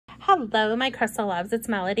Hello, my crystal loves. It's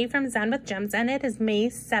Melody from Zen with Gems, and it is May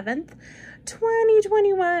 7th,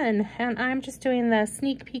 2021. And I'm just doing the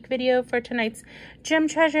sneak peek video for tonight's gem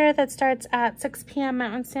treasure that starts at 6 p.m.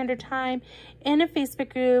 Mountain Standard Time in a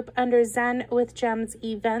Facebook group under Zen with Gems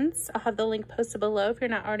events. I'll have the link posted below if you're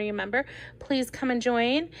not already a member. Please come and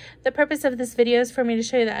join. The purpose of this video is for me to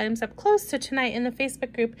show you the items up close. So tonight in the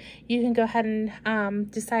Facebook group, you can go ahead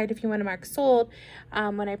and decide if you want to mark sold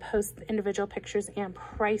when I post individual pictures and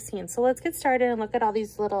pricing. So let's get started and look at all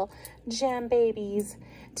these little gem babies.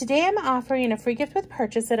 Today I'm offering a free gift with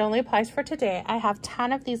purchase. It only applies for today. I have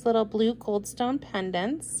 10 of these little blue goldstone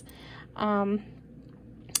pendants.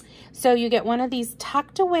 So you get one of these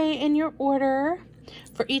tucked away in your order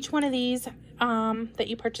for each one of these that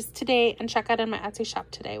you purchased today and check out in my Etsy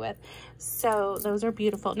shop today with. So those are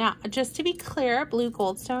beautiful. Now, just to be clear, blue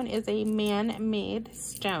goldstone is a man-made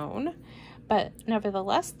stone, but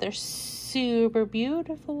nevertheless, they're super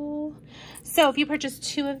beautiful. So if you purchase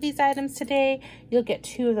 2 of these items today, you'll get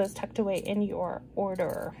 2 of those tucked away in your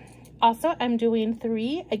order. Also, I'm doing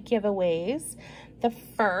 3 giveaways. The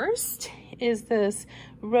first is this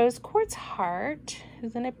rose quartz heart.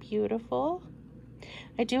 Isn't it beautiful?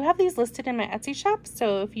 I do have these listed in my Etsy shop,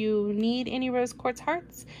 so if you need any rose quartz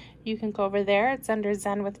hearts, you can go over there. It's under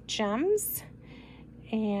Zen with Gems,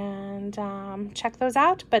 and check those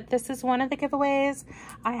out. But this is one of the giveaways.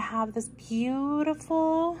 I have this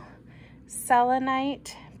beautiful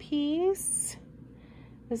selenite piece.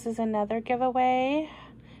 This is another giveaway.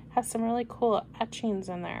 Has some really cool etchings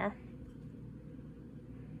in there.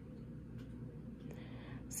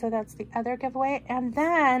 So that's the other giveaway. And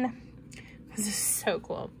then, this is so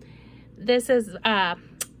cool. This is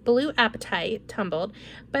blue apatite tumbled,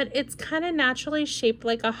 but it's kind of naturally shaped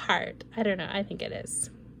like a heart. I don't know, I think it is.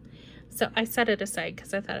 So I set it aside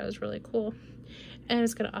because I thought it was really cool. And I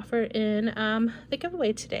was gonna offer it in the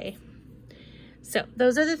giveaway today. So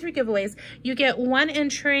those are the 3 giveaways. You get 1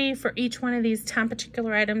 entry for each one of these 10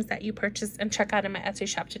 particular items that you purchase and check out in my Etsy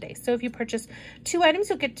shop today. So if you purchase 2 items,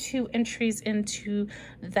 you'll get 2 entries into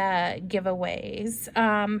the giveaways.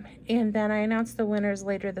 And then I announce the winners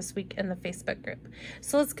later this week in the Facebook group.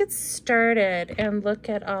 So let's get started and look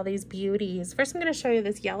at all these beauties. First, I'm going to show you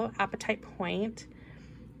this yellow apatite point.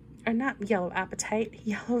 Or not yellow apatite,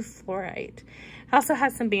 yellow fluorite. It also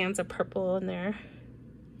has some bands of purple in there.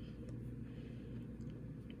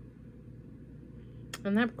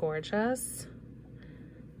 Isn't that gorgeous?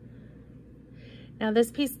 Now this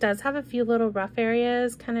piece does have a few little rough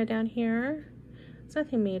areas kind of down here. It's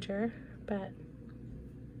nothing major, but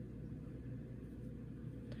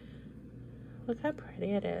look how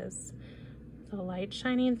pretty it is. The light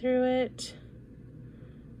shining through it.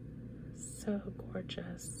 So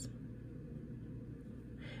gorgeous.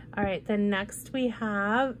 All right, then next we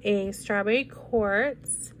have a strawberry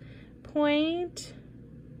quartz point.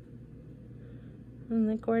 Isn't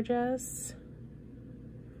that gorgeous?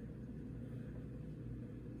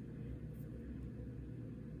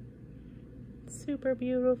 Super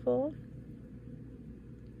beautiful.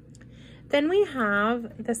 Then we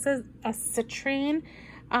have, this is a citrine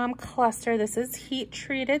cluster. This is heat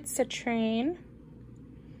treated citrine.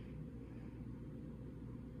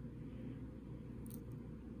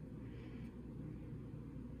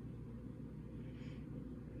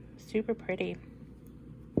 Super pretty.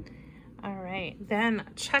 All right, then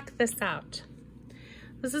check this out.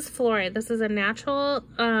 This is fluorite. This is a natural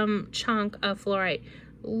chunk of fluorite.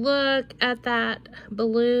 Look at that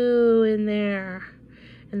blue in there,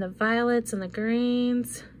 and the violets and the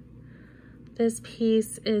greens. This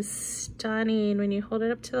piece is stunning when you hold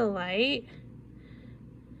it up to the light.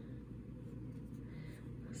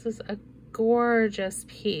 This is a gorgeous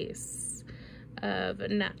piece of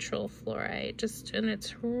natural fluorite, just in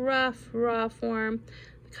its rough, raw form.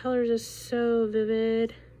 Colors are so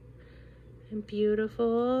vivid and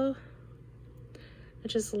beautiful. I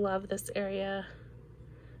just love this area.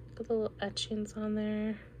 Look at the little etchings on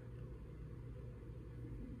there.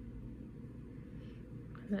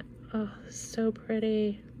 And that, oh, so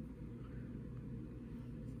pretty.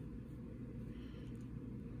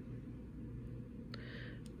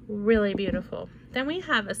 Really beautiful. Then we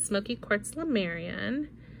have a smoky quartz Lemurian.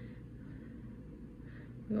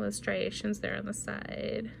 Little striations there on the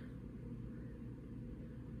side.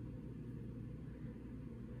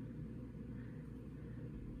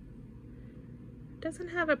 Doesn't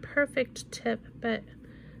have a perfect tip, but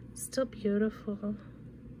still beautiful.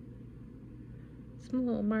 Some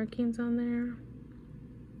little markings on there.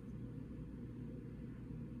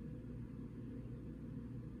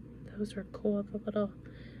 Those are cool, the little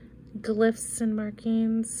glyphs and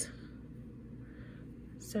markings.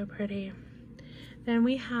 So pretty. Then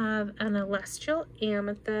we have an celestial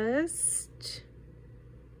amethyst.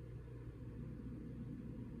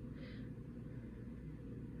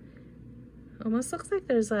 Almost looks like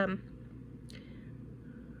there's you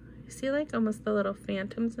see like almost the little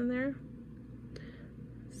phantoms in there.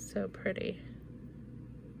 So pretty.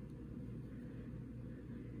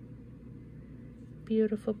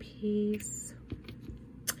 Beautiful piece.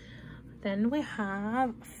 Then we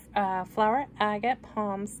have flower agate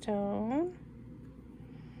palm stone.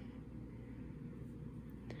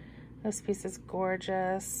 This piece is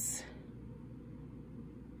gorgeous.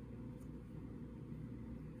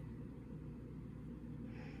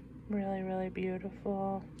 Really, really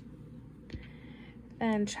beautiful.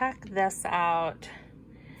 Then check this out.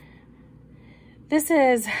 This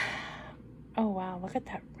is, oh wow, look at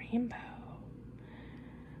that rainbow.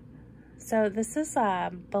 So this is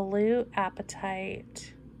a blue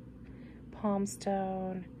apatite palm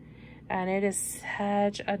stone, and it is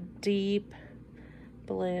such a deep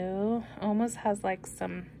blue. Almost has like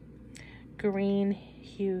some green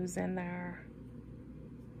hues in there.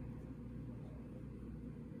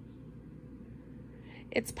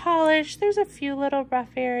 It's polished. There's a few little rough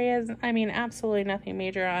areas. I mean, absolutely nothing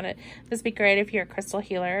major on it. This would be great if you're a crystal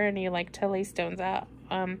healer and you like to lay stones out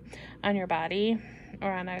on your body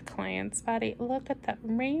or on a client's body. Look at that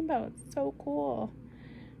rainbow. It's so cool.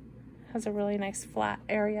 Has a really nice flat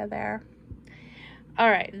area there. All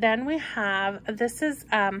right, then we have, this is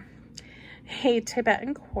a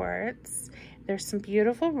Tibetan quartz. There's some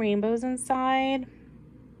beautiful rainbows inside.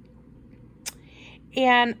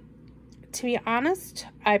 And to be honest,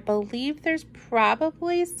 I believe there's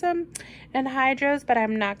probably some anhydrous, but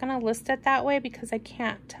I'm not going to list it that way because I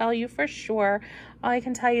can't tell you for sure. All I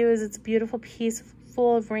can tell you is it's a beautiful piece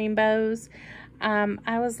full of rainbows.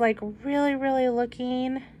 I was like really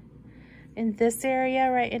looking in this area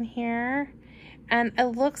right in here, and it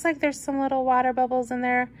looks like there's some little water bubbles in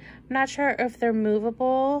there. I'm not sure if they're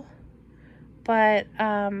movable, but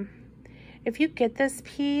if you get this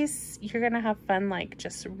piece, you're gonna have fun like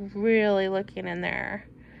just really looking in there.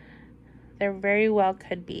 There very well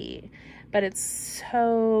could be, but it's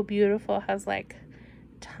so beautiful. It has like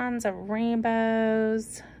tons of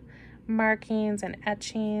rainbows, markings and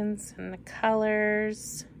etchings and the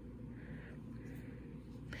colors.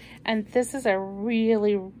 And this is a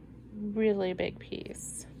really big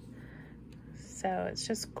piece. So it's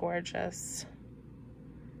just gorgeous.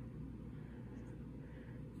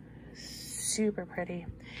 Super pretty.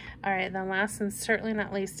 All right, then last and certainly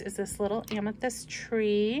not least is this little amethyst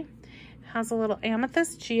tree. It has a little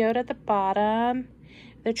amethyst geode at the bottom.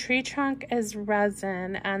 The tree trunk is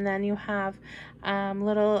resin, and then you have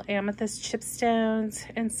little amethyst chipstones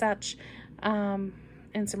and such, and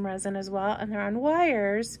some resin as well, and they're on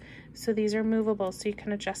wires, so these are movable, so you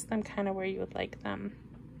can adjust them kind of where you would like them.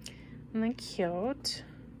 And then cute.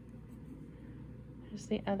 Here's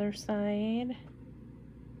the other side.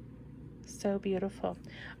 So beautiful.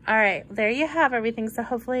 All right, there you have everything. So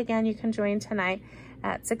hopefully again you can join tonight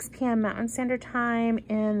at 6 p.m. Mountain Standard Time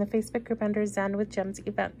in the Facebook group under Zen with Gems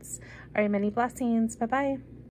Events. All right, many blessings. Bye-bye.